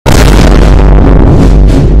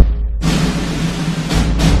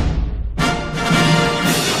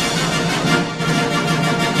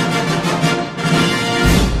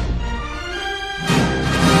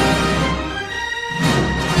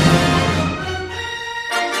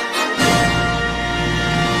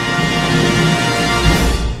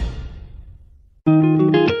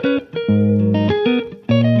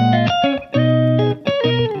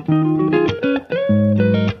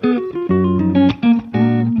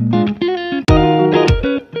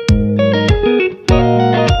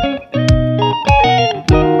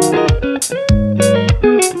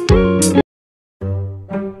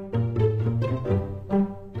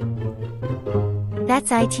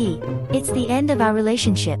That's it. It's the end of our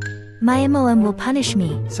relationship. My mom will punish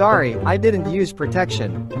me. Sorry, I didn't use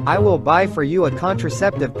protection. I will buy for you a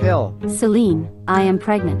contraceptive pill. Selene, I am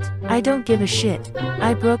pregnant. I don't give a shit.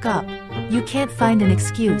 I broke up. You can't find an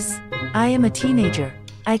excuse. I am a teenager.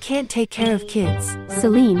 I can't take care of kids.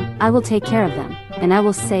 Selene, I will take care of them, and I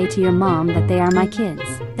will say to your mom that they are my kids.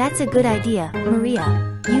 That's a good idea,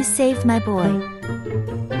 Maria. You saved my boy.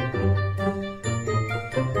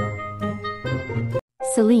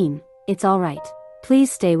 Selene, it's alright.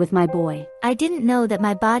 Please stay with my boy. I didn't know that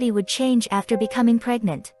my body would change after becoming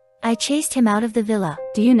pregnant. I chased him out of the villa.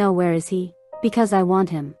 Do you know where is he? Because I want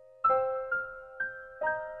him.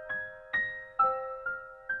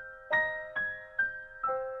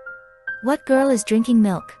 What girl is drinking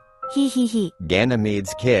milk? He.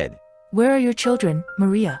 Ganymede's kid. Where are your children,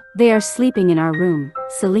 Maria? They are sleeping in our room,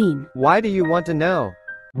 Selene. Why do you want to know?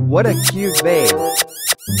 What a cute babe.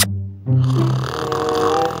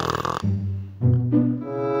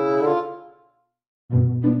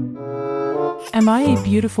 Am I a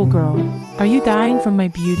beautiful girl? Are you dying from my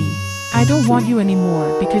beauty? I don't want you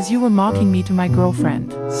anymore because you were mocking me to my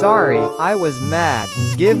girlfriend. Sorry, I was mad.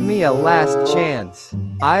 Give me a last chance.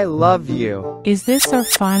 I love you. Is this our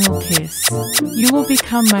final kiss? You will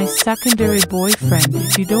become my secondary boyfriend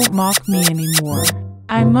if you don't mock me anymore.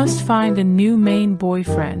 I must find a new main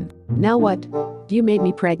boyfriend. Now what? You made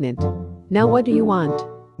me pregnant. Now what do you want?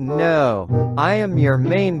 No, I am your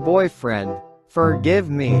main boyfriend. Forgive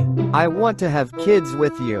me. I want to have kids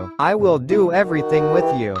with you. I will do everything with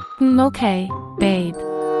you. Okay, babe.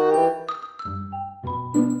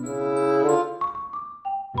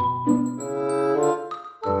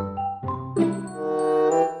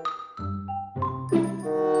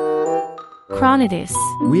 Chronitis.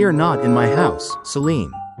 We are not in my house,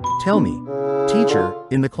 Selene. Tell me. Teacher,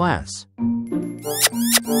 in the class.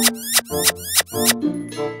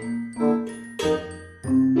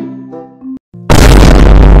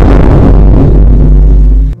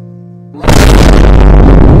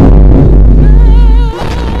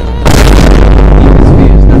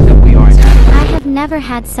 Never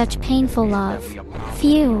had such painful love.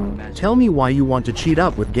 Phew. Tell me why you want to cheat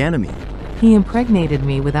up with Ganymede. He impregnated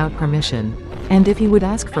me without permission. And if he would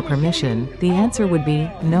ask for permission, the answer would be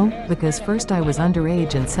no, because first I was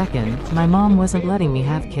underage and second, my mom wasn't letting me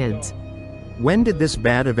have kids. When did this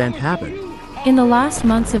bad event happen? In the last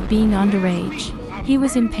months of being underage, he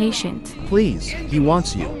was impatient. Please, he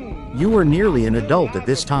wants you. You were nearly an adult at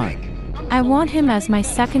this time. I want him as my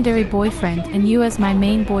secondary boyfriend and you as my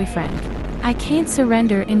main boyfriend. I can't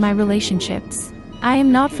surrender in my relationships. I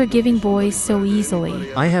am not forgiving boys so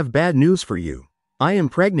easily. I have bad news for you. I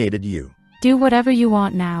impregnated you. Do whatever you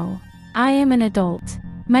want now. I am an adult.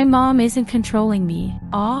 My mom isn't controlling me.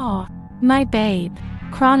 Aw, my babe.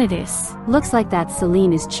 Chronitis. Looks like that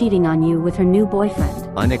Selene is cheating on you with her new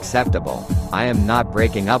boyfriend. Unacceptable. I am not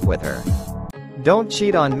breaking up with her. Don't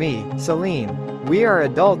cheat on me, Selene. We are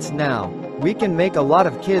adults now. We can make a lot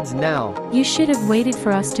of kids now. You should have waited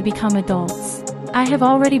for us to become adults. I have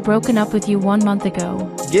already broken up with you 1 month ago.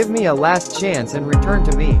 Give me a last chance and return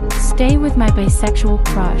to me. Stay with my bisexual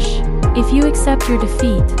crush. If you accept your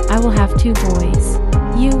defeat, I will have 2 boys.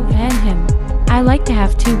 You and him. I like to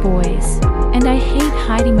have 2 boys. And I hate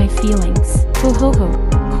hiding my feelings. Ho ho ho.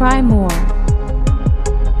 Cry more.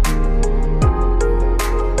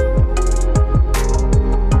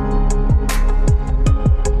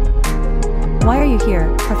 Why are you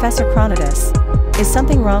here, Professor Chronitis? Is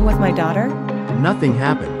something wrong with my daughter? Nothing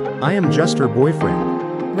happened. I am just her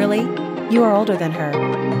boyfriend. Really? You are older than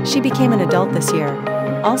her. She became an adult this year.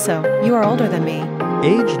 Also, you are older than me.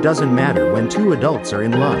 Age doesn't matter when 2 adults are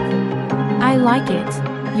in love. I like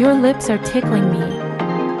it. Your lips are tickling me.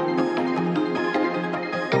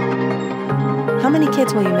 How many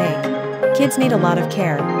kids will you make? Kids need a lot of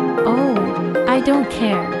care. Oh, I don't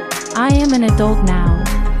care. I am an adult now.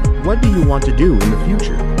 What do you want to do in the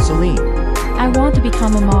future, Selene? I want to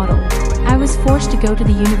become a model. I was forced to go to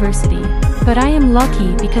the university, but I am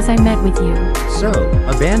lucky because I met with you. So,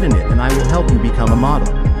 abandon it and I will help you become a model.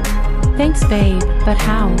 Thanks, babe, but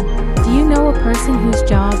how? Do you know a person whose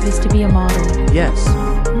job is to be a model? Yes.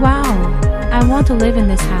 Wow, I want to live in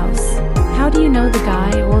this house. How do you know the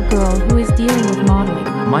guy or girl who is dealing with modeling?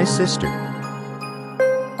 My sister.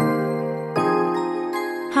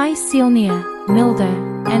 Hi, Selene, Milda,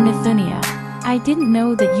 and Nathania. I didn't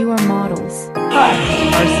know that you are models. Hi,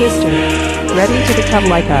 our sister. Ready to become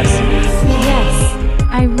like us? Yes,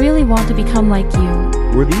 I really want to become like you.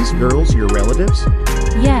 Were these girls your relatives?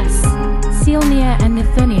 Yes, Selene and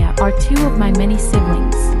Nathania are 2 of my many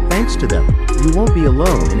siblings. Thanks to them, you won't be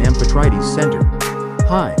alone in Amphitrite's center.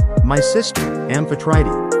 Hi, My sister,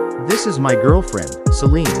 Amphitrite. This is my girlfriend,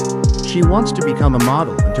 Selene. She wants to become a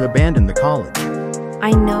model and to abandon the college.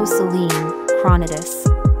 I know Selene, Chronitus.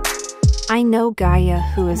 I know Gaia,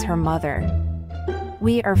 who is her mother.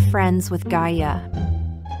 We are friends with Gaia.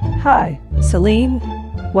 Hi, Selene.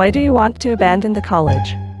 Why do you want to abandon the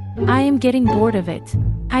college? I am getting bored of it.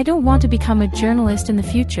 I don't want to become a journalist in the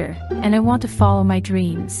future, and I want to follow my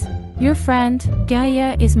dreams. Your friend,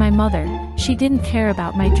 Gaia, is my mother. She didn't care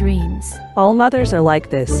about my dreams. All mothers are like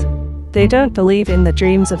this. They don't believe in the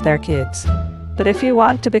dreams of their kids. But if you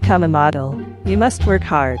want to become a model, you must work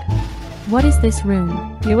hard. What is this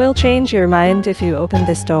room? You will change your mind if you open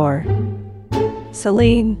this door.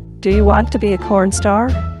 Selene, do you want to be a corn star?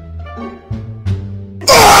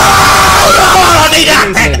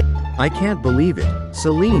 I can't believe it.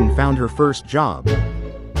 Selene found her first job.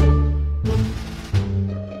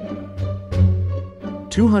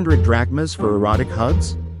 200 drachmas for erotic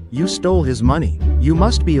hugs? You stole his money. You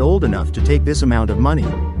must be old enough to take this amount of money.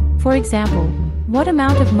 For example, what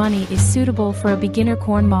amount of money is suitable for a beginner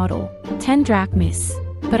corn model? 10 drachmas.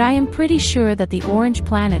 But I am pretty sure that the Orange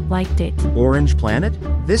Planet liked it. Orange Planet?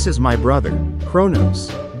 This is my brother, Kronos.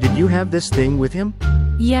 Did you have this thing with him?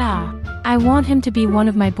 Yeah. I want him to be one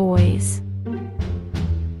of my boys.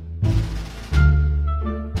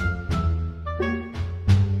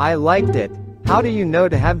 I liked it. How do you know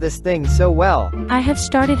to have this thing so well? I have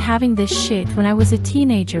started having this shit when I was a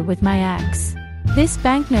teenager with my ex. This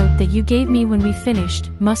banknote that you gave me when we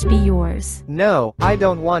finished must be yours. No, I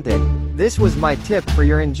don't want it. This was my tip for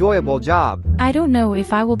your enjoyable job. I don't know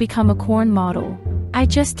if I will become a corn model. I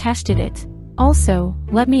just tested it. Also,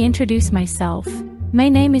 let me introduce myself. My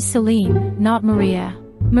name is Selene, not Maria.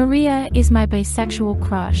 Maria is my bisexual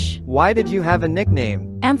crush. Why did you have a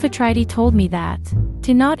nickname? Amphitrite told me that.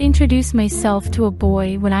 To not introduce myself to a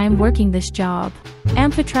boy when I am working this job.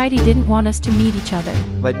 Amphitrite didn't want us to meet each other.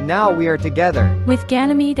 But now we are together. With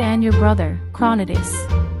Ganymede and your brother, Chronitus.